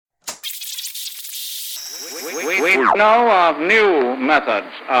We know of new methods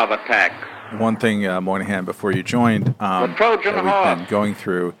of attack. One thing, Moynihan, before you joined, that we've been going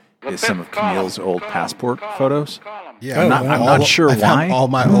through is some of Camille's old passport photos. Yeah, I'm not sure why. All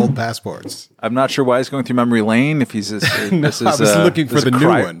my old passports. I'm not sure why he's going through memory lane. If he's this I was looking for the new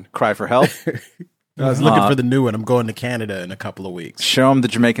one. Cry for help. I was looking for the new one. I'm going to Canada in a couple of weeks. Show him the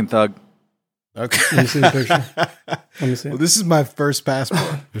Jamaican thug. Okay. Let me see the picture. Let me see. Well, this is my first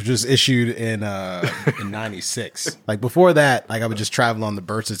passport, which was issued in '96. Like before that, like I would just travel on the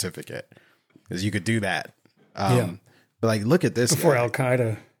birth certificate because you could do that. But like, look at this Before guy. Al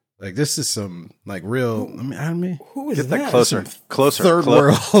Qaeda. Like this is some like real. I mean, Who is Get that? that closer. third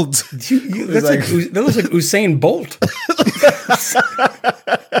world. That's that looks like Usain Bolt.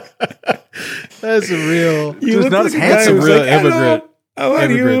 That's a real. You look not like as a guy handsome, who's real like, "Hello, immigrant. How are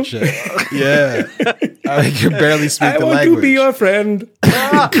Immigrant you? shit. Yeah, I can barely speak I the want language. to be your friend.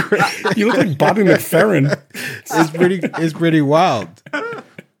 You look like Bobby McFerrin. It's pretty wild. I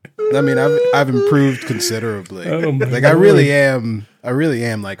mean, I've improved considerably. Oh my like Lord. I really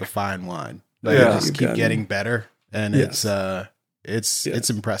am like a fine wine. Like Yeah. I just keep Okay. getting better, and Yes. it's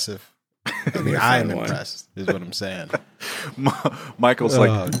impressive. I mean, You're a I am fine wine. impressed. Is what I'm saying. Michael's Oh,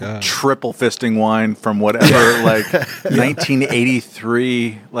 like God. triple fisting wine from whatever, like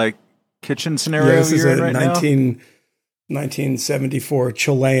 1983, like kitchen scenario This is you're a in right 1974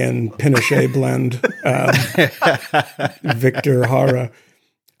 Chilean Pinochet blend. Victor Hara.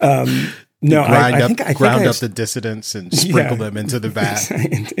 No, I think ground I up the dissidents and sprinkle them into the vat.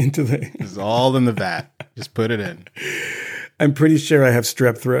 into the. It's all in the vat. Just put it in. I'm pretty sure I have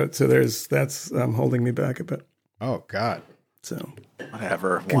strep throat, so that's holding me back a bit. Oh God. So now.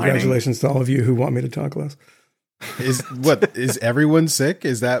 Whatever. Whining. congratulations to all of you who want me to talk less. Is everyone sick?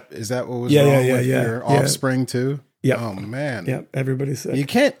 Is that what was wrong with your offspring too? Yeah. Oh man. Yeah, everybody's sick. You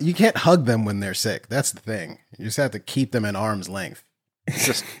can't hug them when they're sick. That's the thing. You just have to keep them at arm's length.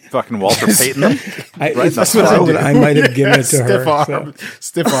 Just fucking Walter Payton them. That's what I did. I might have given it to her.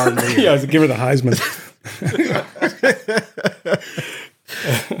 Stiff arm. Yeah, I was give her the Heisman.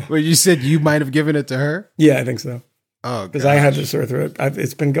 Well, you said you might have given it to her. Yeah, I think so. Oh, Because I had the sore throat.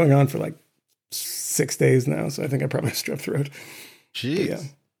 It's been going on for like 6 days now, so I think I probably have strep throat. Jeez.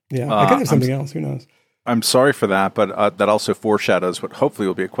 Yeah. I could have something else. Who knows? I'm sorry for that, but that also foreshadows what hopefully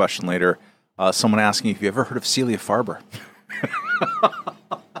will be a question later. Someone asking if you ever heard of Celia Farber.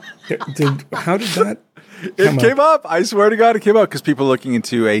 How did that? It came up. I swear to God, it came up because people are looking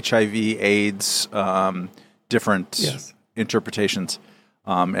into HIV, AIDS, different interpretations,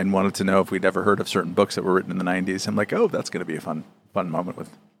 and wanted to know if we'd ever heard of certain books that were written in the 90s. I'm like, oh, that's going to be a fun moment with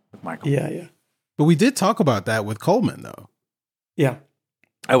Michael. Yeah. But we did talk about that with Coleman, though. Yeah.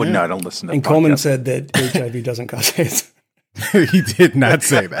 I would know. I don't listen to And podcasts. Coleman said that HIV doesn't cause AIDS. He did not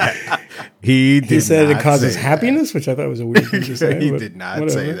say that. He said it causes say happiness, which I thought was a weird thing to say. He but did not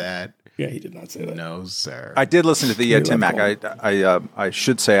whatever. say that. Yeah, he did not say that. No, sir. I did listen to the Tim Mack. I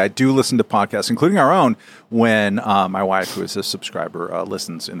should say I do listen to podcasts, including our own, when my wife, who is a subscriber,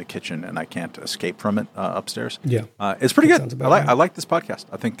 listens in the kitchen, and I can't escape from it upstairs. Yeah, it's pretty sounds good. about right. I like this podcast.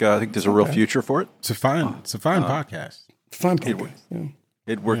 I think there's a real future for it. It's a fine podcast. fun podcast.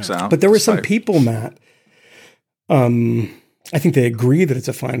 It works out. But there were some people, Matt. I think they agree that it's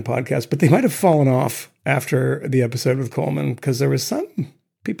a fine podcast, but they might have fallen off after the episode with Coleman because there was some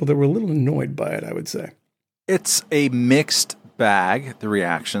people that were a little annoyed by it, I would say. It's a mixed bag, the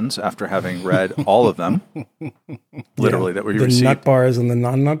reactions, after having read all of them, literally, that we received. The nut bars and the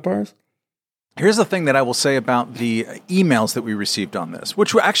non-nut bars? Here's the thing that I will say about the emails that we received on this,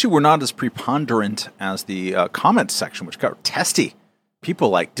 which actually were not as preponderant as the comments section, which got testy. People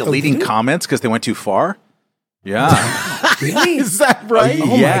like deleting comments because they went too far. Yeah. Really? Is that right?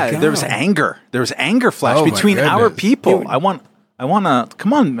 Oh yeah, my God. there was anger. There was anger flash Oh my between our goodness. people. I want to,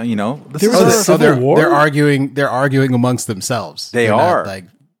 come on, this There is was a civil war? They're arguing amongst themselves. They They're are. not,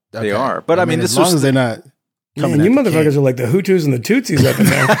 They are. But I mean, as this long was as they're not. Man, you motherfuckers are like the Hutus and the Tutsis up in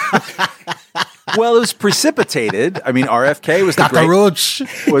there. well, it was precipitated. I mean, RFK was the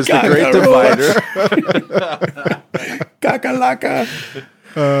great divider. Kakalaka.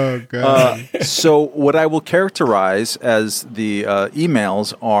 Oh, God. So what I will characterize as the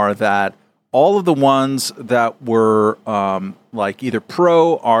emails are that all of the ones that were like either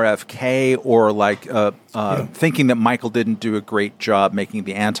pro RFK or like thinking that Michael didn't do a great job making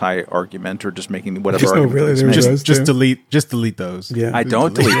the anti-argument or just making whatever argument. Really, was there made. was just delete those. Yeah. I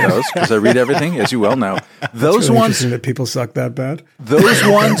don't delete those because I read everything, as you well know. Those Really ones, interesting that people suck that bad. those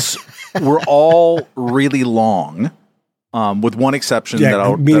ones were all really long, with one exception that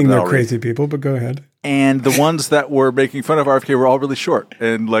I'll meaning that they're I'll read. crazy people, but go ahead. And the ones that were making fun of RFK were all really short.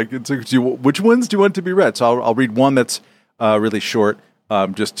 And like, it's like, which ones do you want to be read? So I'll read one that's really short,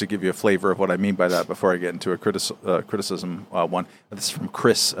 just to give you a flavor of what I mean by that before I get into a criticism one. This is from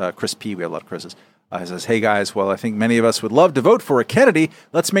Chris P. We have a lot of Chris's. He says, "Hey guys, well, I think many of us would love to vote for a Kennedy.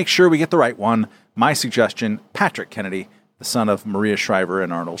 Let's make sure we get the right one. My suggestion, Patrick Kennedy, the son of Maria Shriver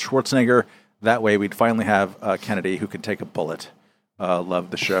and Arnold Schwarzenegger. That way we'd finally have a Kennedy who can take a bullet. Love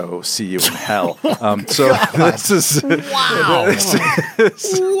the show. See you in hell." So this is Wow.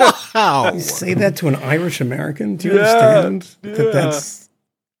 You say that to an Irish American? Do you understand that that's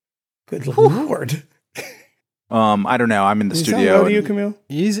good Lord? I don't know. I'm in the Is that studio. low to you, Camille?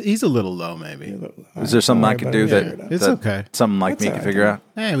 He's a little low, maybe. Is there something I could do that It's okay. something like me can figure out?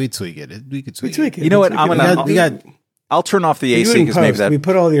 We tweak it. We could tweak, tweak it. it. You know what? We I'm gonna. I'll turn off the We do AC it in because maybe post. that. We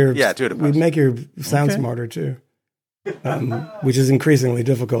put all your do it in we post. make your sound smarter too, which is increasingly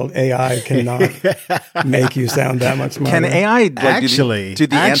difficult. AI cannot make you sound that much smarter. Can AI Actually, do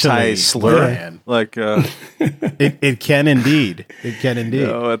the anti-slur? Brian. Like, It can indeed. It can indeed.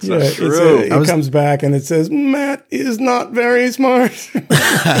 no, that's Yeah, not true. it comes back and it says Matt is not very smart.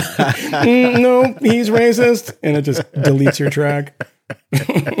 No, he's racist, and it just deletes your track.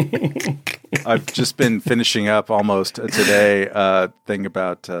 I've just been finishing up almost today thing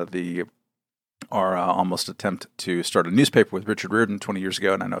about our almost attempt to start a newspaper with Richard Riordan 20 years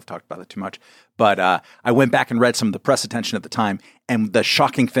ago, and I know I've talked about it too much, but I went back and read some of the press attention at the time, and the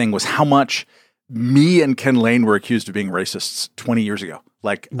shocking thing was how much me and Ken Lane were accused of being racists 20 years ago.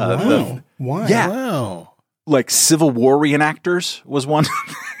 Like, Wow. Why? Yeah. Wow. like Civil War reenactors was one.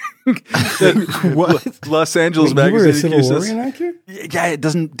 What? Los Angeles You magazine were a Civil accused War us- reenactor? Yeah, it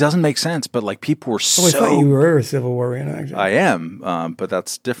doesn't make sense, but like people were Oh, I so. thought you were a Civil War reenactor. I am, but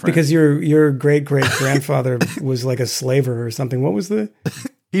that's different. Because your great great grandfather was like a slaver or something. What was the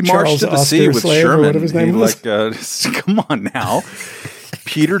he marched Charles to the sea Oster with Slave or Sherman. whatever his name He, was? come on now.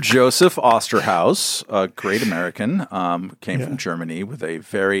 Peter Joseph Osterhaus, a great American, came from Germany with a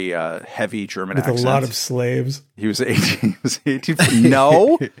very heavy German with accent. a lot of slaves? He was 18.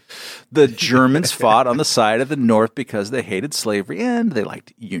 No, the Germans fought on the side of the North because they hated slavery and they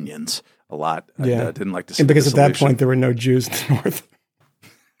liked unions a lot. Yeah. I didn't like to see And because the at that solution. point there were no Jews in the North.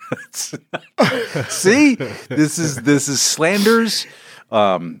 See, this is slanders.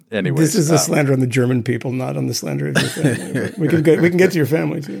 Anyways, This is a slander on the German people, not on the slander of your family. we can get to your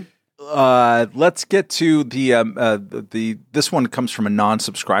family too. let's get to the this one comes from a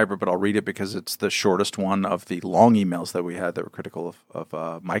non-subscriber, but I'll read it because it's the shortest one of the long emails that we had that were critical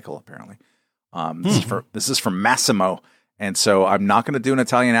of Michael. Apparently, this is from Massimo, and so I'm not going to do an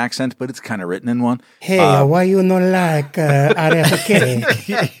Italian accent, but it's kind of written in one. Hey, why you not like RFK?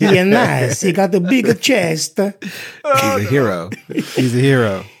 He's nice. He got the big chest. He's a hero. He's a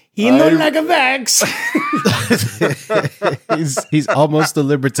hero. He not like a vax. He's almost a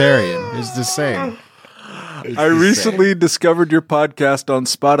libertarian. It's the same. I recently discovered your podcast on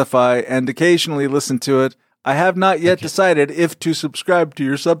Spotify and occasionally listen to it. I have not yet decided if to subscribe to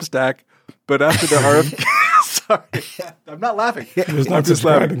your Substack, but after the RFK... Sorry, I'm not laughing. He was I'm not just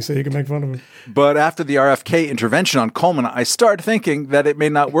laughing. subscribing, so you can make fun of him. But after the RFK intervention on Coleman, I start thinking that it may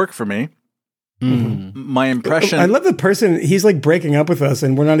not work for me. My impression... I love the person, he's like breaking up with us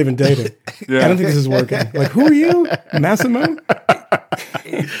and we're not even dating. Yeah. I don't think this is working. Like, who are you? Massimo?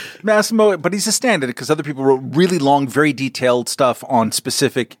 Massimo, but he's a stand-in because other people wrote really long, very detailed stuff on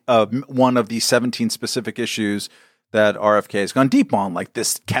specific, one of the 17 specific issues that RFK has gone deep on, like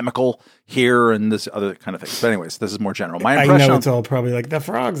this chemical here and this other kind of thing. But anyways, this is more general. My I impression know it's all probably like, the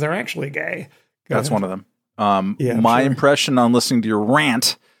frogs are actually gay. that's one of them. Yeah, I'm my sure. impression on listening to your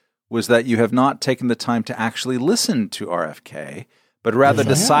rant was that you have not taken the time to actually listen to RFK, but rather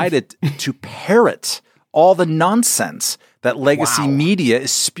decided to parrot all the nonsense that legacy media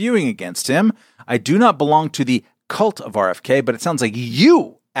is spewing against him. I do not belong to the cult of RFK, but it sounds like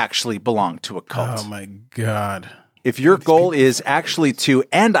you actually belong to a cult. Oh my God. If your goal is actually to,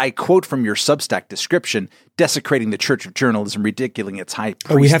 and I quote from your Substack description, desecrating the Church of Journalism, ridiculing its high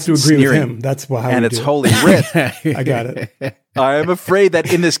priest, Oh, we have to agree with sneering, him. That's how and we its do it. holy writ. I got it. I am afraid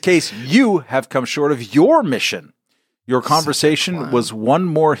that in this case, you have come short of your mission. Your conversation was one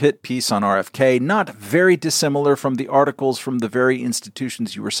more hit piece on RFK, not very dissimilar from the articles from the very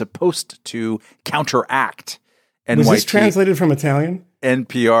institutions you were supposed to counteract. Was this NYT, translated from Italian?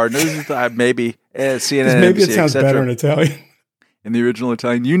 NPR, maybe CNN, Maybe it NBC, sounds et better cetera. in Italian. In the original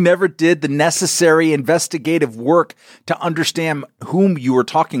Italian, you never did the necessary investigative work to understand whom you were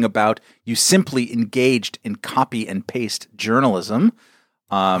talking about. You simply engaged in copy and paste journalism.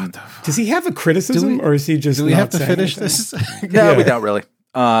 Does he have a criticism, or is he just? Do we not have to saying finish anything? this? No, Yeah. we don't really.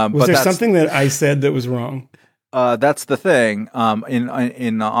 Was there something that I said that was wrong? That's the thing.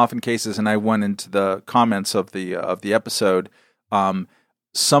 In often cases, and I went into the comments of the episode.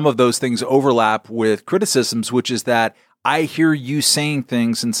 Some of those things overlap with criticisms, which is that I hear you saying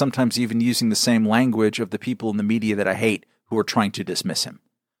things and sometimes even using the same language of the people in the media that I hate who are trying to dismiss him.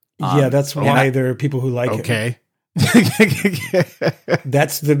 Yeah, that's why there are people who like him. Okay.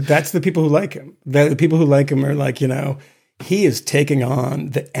 That's the people who like him. The people who like him are like, he is taking on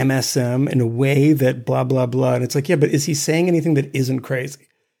the MSM in a way that blah, blah, blah. And it's like, yeah, but is he saying anything that isn't crazy?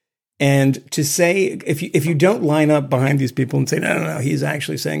 And to say, if you don't line up behind these people and say, no, he's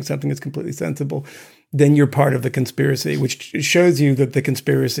actually saying something that's completely sensible, then you're part of the conspiracy, which shows you that the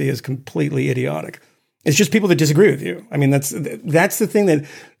conspiracy is completely idiotic. It's just people that disagree with you. I mean, that's the thing that,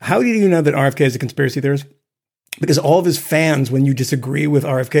 how do you know that RFK is a conspiracy theorist? Because all of his fans, when you disagree with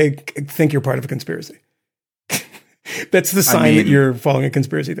RFK, think you're part of a conspiracy. That's the sign that you're following a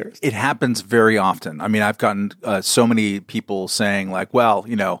conspiracy theorist. It happens very often. I mean, I've gotten so many people saying like, well,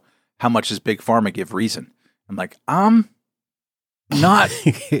 how much does Big Pharma give Reason? I'm like, not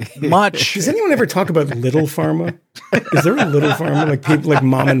much. Does anyone ever talk about Little Pharma? Is there a Little Pharma, like people like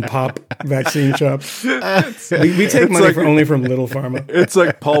mom and pop vaccine shops? We take money only from Little Pharma. It's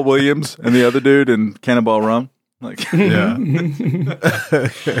like Paul Williams and the other dude in Cannonball Run. Like, yeah,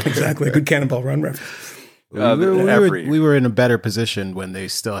 exactly. Good Cannonball Run reference. We were in a better position when they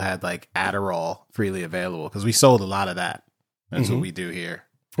still had like Adderall freely available because we sold a lot of that. That's what we do here.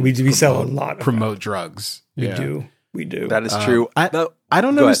 We sell a lot. Promote drugs. We do. That is true. I don't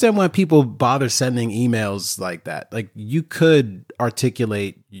understand why people bother sending emails like that. Like, you could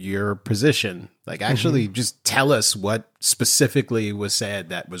articulate your position. Like, actually just tell us what specifically was said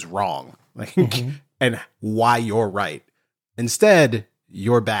that was wrong. Like, and why you're right. Instead,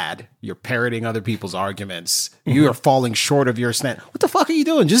 you're bad. You're parroting other people's arguments. You are falling short of your stand. What the fuck are you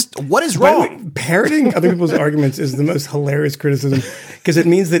doing? Just what is wrong? By the way, parroting other people's arguments is the most hilarious criticism because it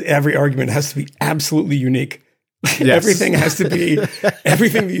means that every argument has to be absolutely unique. Yes. Everything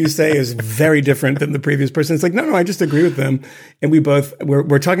that you say is very different than the previous person. It's like, no, I just agree with them. And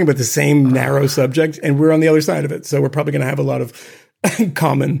we're talking about the same narrow subject and we're on the other side of it. So we're probably going to have a lot of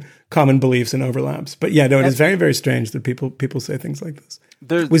common beliefs and overlaps. But yeah, no, it is very, very strange that people say things like this.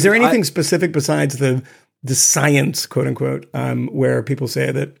 Was there anything specific besides the science, quote unquote, where people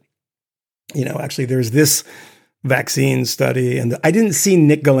say that, actually there's this vaccine study, and I didn't see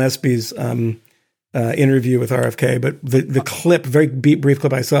Nick Gillespie's interview with RFK, but the clip, very brief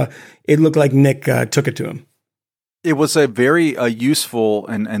clip I saw, it looked like Nick took it to him. It was a very useful,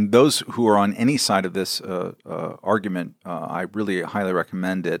 and those who are on any side of this argument, I really highly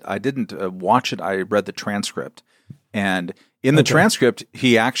recommend it. I didn't watch it. I read the transcript. And in the transcript,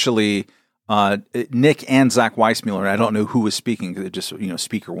 he actually, Nick and Zach Weissmuller, and I don't know who was speaking, because it just,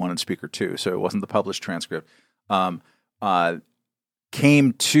 speaker one and speaker two, so it wasn't the published transcript,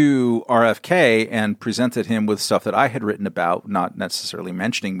 came to RFK and presented him with stuff that I had written about, not necessarily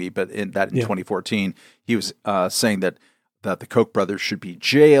mentioning me, but in 2014, he was saying that the Koch brothers should be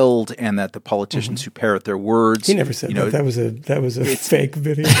jailed and that the politicians who parrot their words. He never said that. That was a fake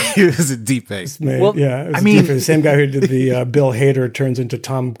video. It was a deep fake. It was the same guy who did the Bill Hader turns into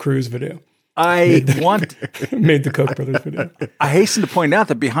Tom Cruise video. Made the Koch brothers video. I hasten to point out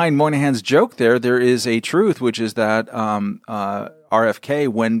that behind Moynihan's joke there is a truth, which is that RFK,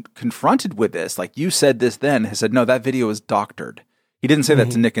 when confronted with this, like you said this then, has said, no, that video is doctored. He didn't say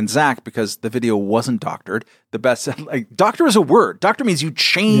that to Nick and Zach because the video wasn't doctored. The best, like, doctor is a word. Doctor means you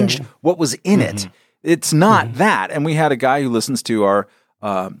changed what was in it. It's not that. And we had a guy who listens to our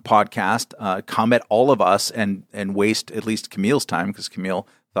podcast comment all of us and waste at least Camille's time, because Camille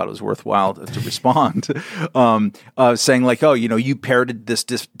thought it was worthwhile to respond, saying like, oh, you parroted this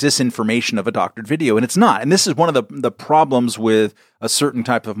disinformation of a doctored video, and it's not. And this is one of the problems with a certain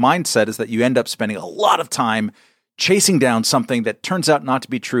type of mindset, is that you end up spending a lot of time chasing down something that turns out not to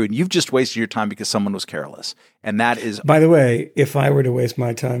be true, and you've just wasted your time because someone was careless. And that is... By the way, if I were to waste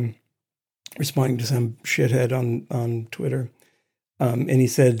my time responding to some shithead on Twitter, and he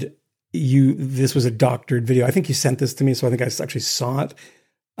said, this was a doctored video. I think you sent this to me, so I think I actually saw it.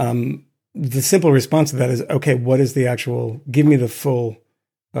 The simple response to that is, okay, what is the actual, give me the full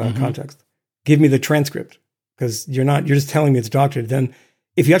context. Give me the transcript, because you're just telling me it's doctored. Then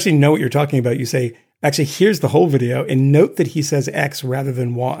if you actually know what you're talking about, you say, actually, here's the whole video, and note that he says X rather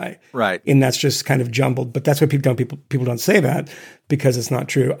than Y. Right. And that's just kind of jumbled. But that's what people don't say that, because it's not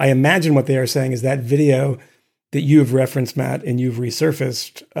true. I imagine what they are saying is that video that you have referenced, Matt, and you've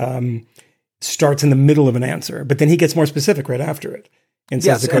resurfaced, starts in the middle of an answer, but then he gets more specific right after it. and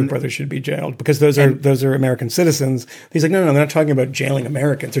says the Koch brothers should be jailed because those are American citizens. He's like, no, they're not talking about jailing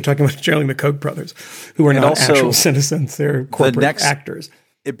Americans. They're talking about jailing the Koch brothers, who are not actual citizens. They're corporate actors.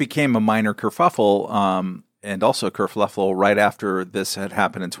 It became a minor kerfuffle, and also a kerfluffle right after this had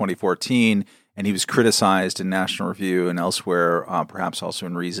happened in 2014, and he was criticized in National Review and elsewhere, perhaps also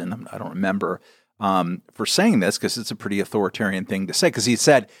in Reason. I don't remember. For saying this, because it's a pretty authoritarian thing to say, because he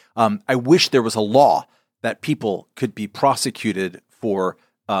said, I wish there was a law that people could be prosecuted for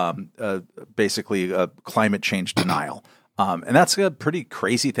basically climate change denial. And that's a pretty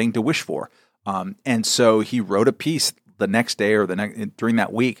crazy thing to wish for. And so he wrote a piece the next day or during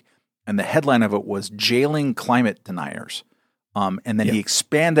that week, and the headline of it was Jailing Climate Deniers. And then he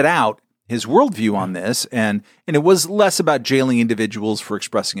expanded out his worldview on this, and it was less about jailing individuals for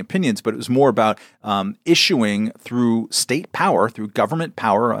expressing opinions, but it was more about issuing through state power, through government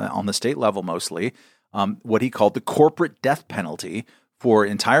power on the state level mostly, what he called the corporate death penalty for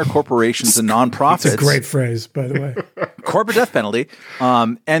entire corporations and nonprofits. It's a great phrase, by the way. Corporate death penalty.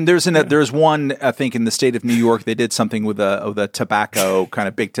 And there's one, I think, in the state of New York. They did something with a tobacco, kind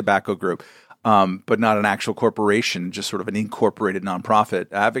of big tobacco group, but not an actual corporation, just sort of an incorporated nonprofit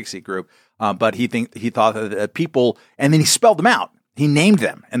advocacy group. But he thought that people, and then he spelled them out. He named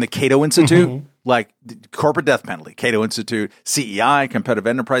them. And the Cato Institute, like corporate death penalty, Cato Institute, CEI, Competitive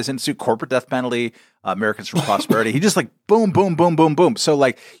Enterprise Institute, corporate death penalty, Americans for Prosperity. He just like boom, boom, boom, boom, boom. So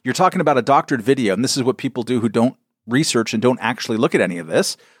like you're talking about a doctored video, and this is what people do who don't research and don't actually look at any of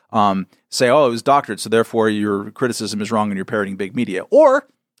this. Say, oh, it was doctored, so therefore your criticism is wrong and you're parroting big media. Or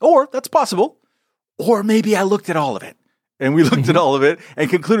that's possible. Or maybe I looked at all of it. And we looked at all of it and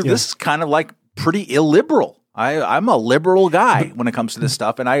concluded this is kind of like pretty illiberal. I'm a liberal guy when it comes to this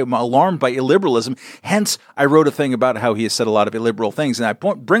stuff, and I am alarmed by illiberalism. Hence, I wrote a thing about how he has said a lot of illiberal things. And I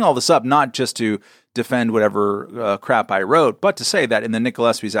bring all this up not just to defend whatever crap I wrote, but to say that in the Nick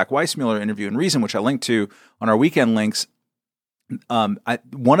Gillespie, Zach Weissmuller interview in Reason, which I linked to on our weekend links,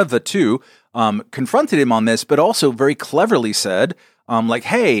 one of the two confronted him on this, but also very cleverly said, like,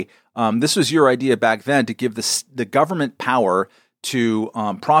 hey, this was your idea back then to give the government power to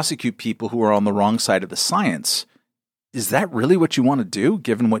prosecute people who are on the wrong side of the science. Is that really what you want to do,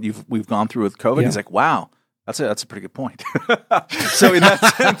 given what we've gone through with COVID? Yeah. He's like, wow, that's a pretty good point. So in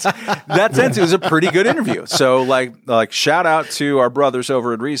that sense, it was a pretty good interview. So like shout out to our brothers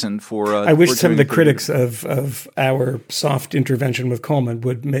over at Reason for. I wish some of the critics of our soft intervention with Coleman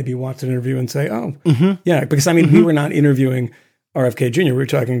would maybe watch an interview and say, oh, yeah, because I mean we were not interviewing RFK Jr. We were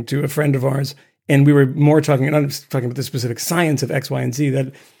talking to a friend of ours, and we were more talking about the specific science of X, Y, and Z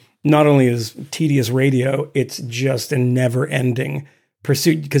that not only is tedious radio, it's just a never-ending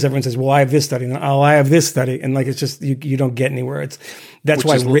pursuit because everyone says, well, I have this study, and I have this study, and like it's just you don't get anywhere. That's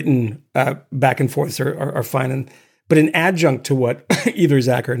why written back and forths are fine. But an adjunct to what either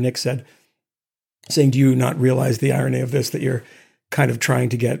Zach or Nick said, saying, do you not realize the irony of this, that you're kind of trying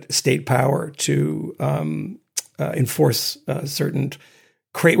to get state power to enforce certain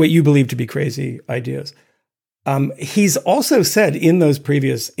what you believe to be crazy ideas. He's also said in those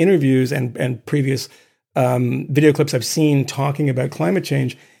previous interviews and previous video clips I've seen talking about climate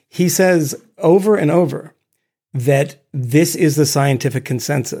change, he says over and over that this is the scientific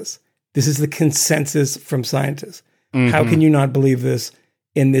consensus. This is the consensus from scientists. How can you not believe this?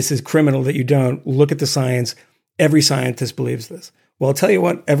 And this is criminal that you don't. Look at the science. Every scientist believes this. Well, I'll tell you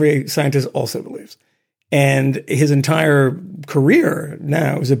what, every scientist also believes. And his entire career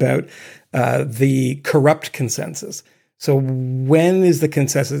now is about the corrupt consensus. So when is the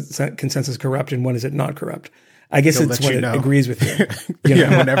consensus corrupt and when is it not corrupt? I guess it's when it agrees with you.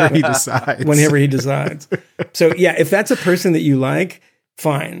 Whenever he decides. Whenever he decides. So yeah, if that's a person that you like,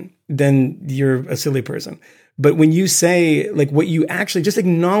 fine, then you're a silly person. But when you say like what you actually, just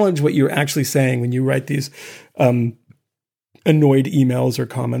acknowledge what you're actually saying when you write these annoyed emails or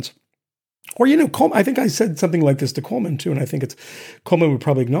comments. Or, Coleman, I think I said something like this to Coleman too, and I think Coleman would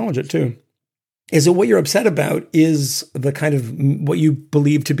probably acknowledge it too, is that what you're upset about is the kind of what you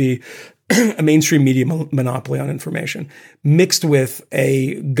believe to be a mainstream media monopoly on information mixed with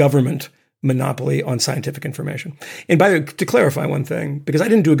a government monopoly on scientific information. And by the way, to clarify one thing, because I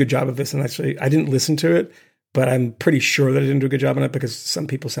didn't do a good job of this, and actually I didn't listen to it, but I'm pretty sure that I didn't do a good job on it because some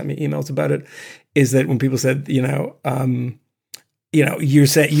people sent me emails about it, is that when people said,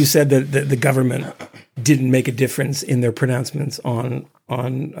 you said that the government didn't make a difference in their pronouncements on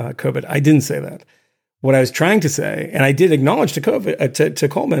COVID. I didn't say that. What I was trying to say, and I did acknowledge to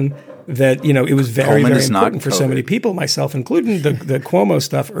Coleman that it was very, very important for so many people, myself included, the Cuomo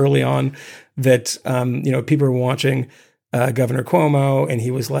stuff early on. That people were watching Governor Cuomo, and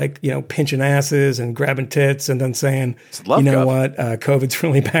he was like, pinching asses and grabbing tits and then saying, what, COVID's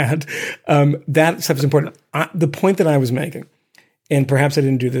really bad. That stuff is important. The point that I was making, and perhaps I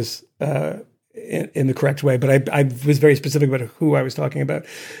didn't do this in the correct way, but I was very specific about who I was talking about.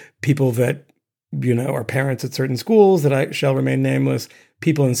 People that, are parents at certain schools that I shall remain nameless,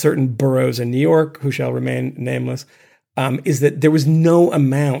 people in certain boroughs in New York who shall remain nameless, is that there was no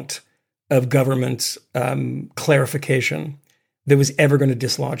amount of government clarification that was ever going to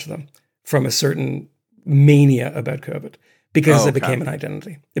dislodge them from a certain mania about COVID, because it became an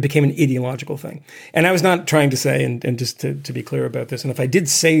identity. It became an ideological thing. And I was not trying to say, and just to be clear about this, and if I did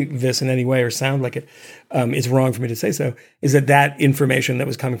say this in any way or sound like it, it's wrong for me to say so, is that information that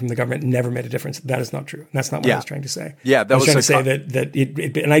was coming from the government never made a difference. That is not true. That's not what I was trying to say. Yeah, I was trying to say that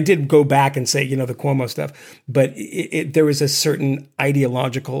it, and I did go back and say, the Cuomo stuff, but there was a certain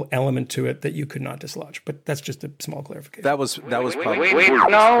ideological element to it that you could not dislodge. But that's just a small clarification. That was probably. We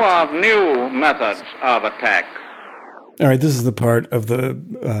know of new methods of attack. All right, this is the part of the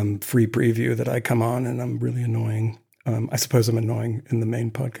free preview that I come on, and I'm really annoying. I suppose I'm annoying in the main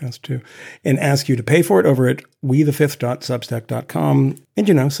podcast too, and ask you to pay for it over at wethefifth.substack.com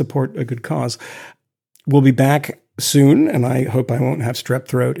and, support a good cause. We'll be back soon, and I hope I won't have strep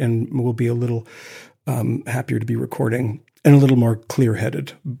throat, and we'll be a little happier to be recording and a little more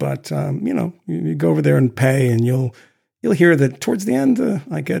clear-headed. But, you go over there and pay, and you'll hear that towards the end,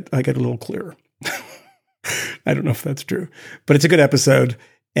 I get a little clearer. I don't know if that's true, but it's a good episode,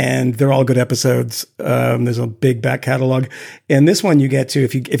 and they're all good episodes. There's a big back catalog, and this one you get to,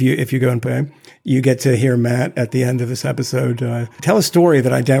 if you go and pay, you get to hear Matt at the end of this episode tell a story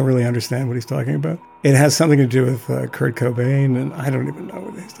that I don't really understand what he's talking about. It has something to do with Kurt Cobain, and I don't even know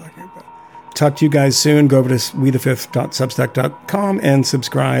what he's talking about. Talk to you guys soon. Go over to wethefifth.substack.com and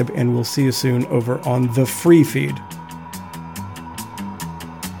subscribe, and we'll see you soon over on the free feed.